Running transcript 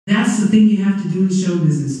That's the thing you have to do in show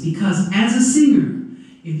business, because as a singer,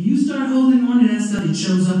 if you start holding on to that stuff, it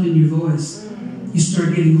shows up in your voice. You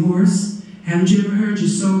start getting hoarse. Haven't you ever heard you're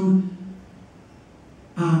so,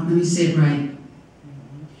 let me say it right,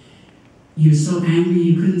 you're so angry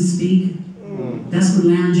you couldn't speak? That's what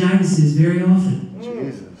laryngitis is very often.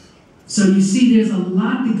 Jesus. So you see, there's a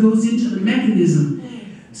lot that goes into the mechanism.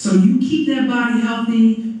 So you keep that body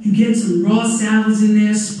healthy, you get some raw salads in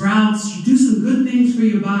there, sprouts, you do some good things for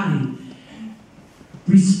your body.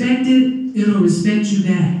 Respect it, it'll respect you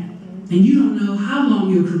back. And you don't know how long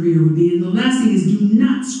your career will be. And the last thing is, do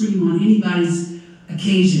not scream on anybody's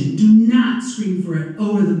occasion. Do not scream for it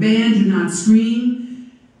over the band. Do not scream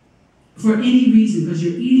for any reason, because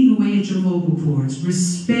you're eating away at your vocal cords.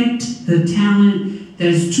 Respect the talent.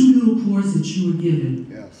 There's 2 little chords that you were given.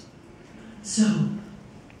 Yes. So,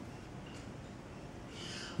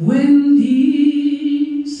 when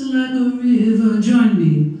peace like a river join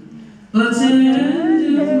me,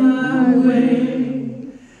 attendeth my way,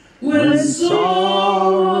 when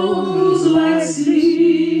sorrows like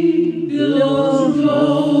sea billows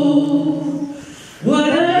flow,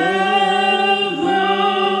 whatever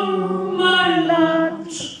my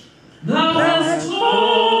lot, thou hast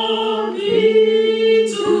taught me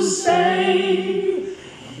to say,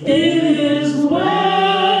 it is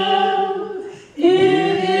well, it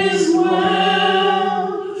is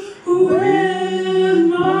well with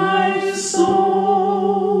my soul.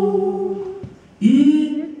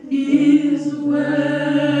 It is well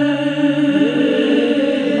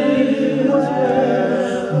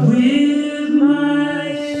with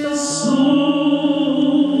my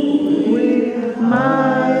soul. With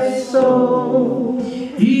my soul.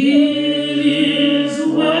 It is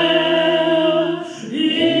well.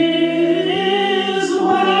 It is well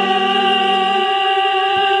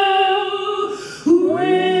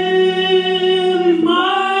with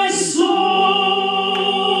my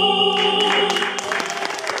soul.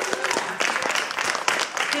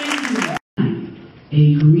 Thank you. A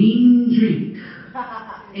green drink.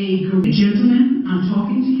 Gentlemen, I'm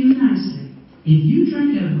talking to you nicely. If you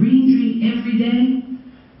drink a green drink every day,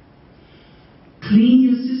 clean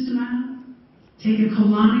your system out, take a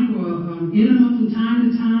colonic or an enema from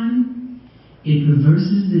time to time, it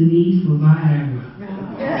reverses the need for Viagra.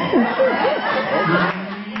 I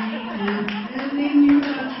am telling you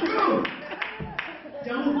the truth.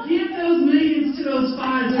 Don't give those millions to those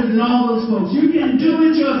Pfizers and all those folks. You can do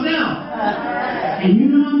it yourself. And you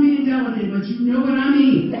know I'm being delicate, but you know what I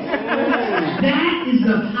mean. That is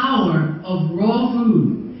the power of raw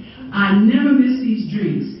food. I never miss these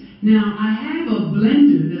drinks. Now, I have a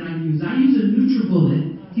blender that I use. I use a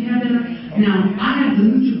NutriBullet. Do you have that? Now, I have the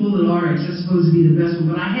NutriBullet RX. That's supposed to be the best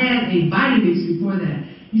one. But I had a Vitamix before that.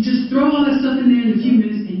 You just throw all that stuff in there in a few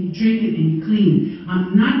minutes and you drink it and you clean it.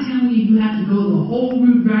 I'm not telling you you have to go the whole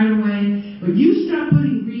route right away. But you start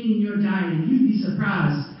putting green in your diet and you'd be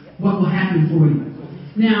surprised what will happen for you.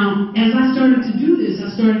 Now, as I started to do this,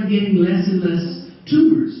 I started getting less and less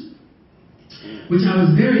tumors, which I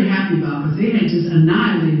was very happy about, because they had just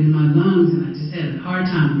annihilated my lungs and I just had a hard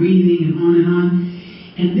time breathing and on and on.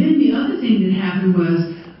 And then the other thing that happened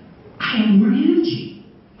was I had more energy.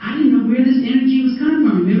 I didn't know where this energy was coming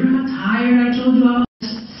from. Remember how tired I told you I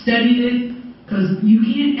studied it? Because you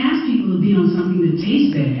can't ask people to be on something that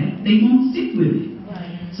tastes bad. They won't stick with it.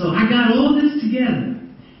 So I got all this together.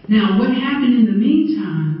 Now, what happened in the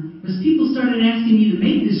meantime was people started asking me to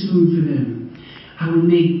make this food for them. I would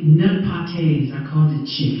make nut pâtés. I called it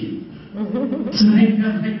chicken. So they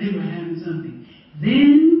felt like they were having something.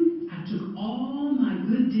 Then I took all my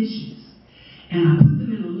good dishes and I put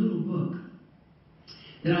them in a little book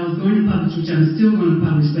that I was going to publish, which I'm still going to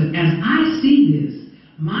publish. But as I see this,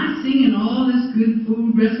 my singing all this good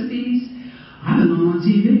food recipes, I belong on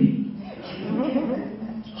TV.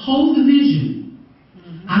 Hold the vision.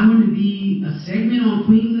 I want to be a segment on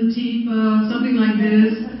Queen Latifah, something like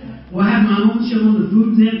this, or have my own show on the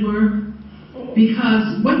Food Network,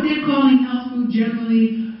 because what they're calling health food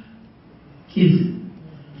generally isn't.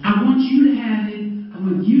 I want you to have it. I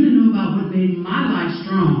want you to know about what made my life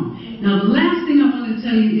strong. Now, the last thing I want to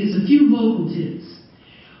tell you is a few vocal tips.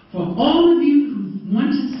 For all of you who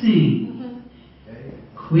want to sing,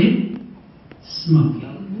 quit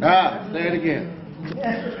smoking. Say it again.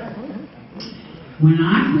 When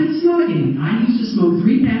I quit smoking, I used to smoke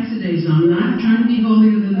 3 packs a day, so I'm not trying to be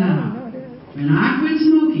holier than thou. When I quit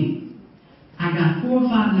smoking, I got 4 or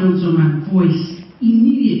 5 notes on my voice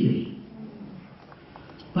immediately.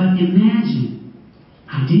 But imagine,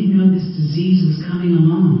 I didn't know this disease was coming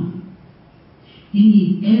along. You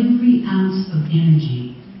need every ounce of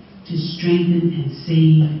energy to strengthen and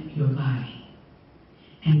save your body.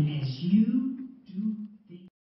 And as you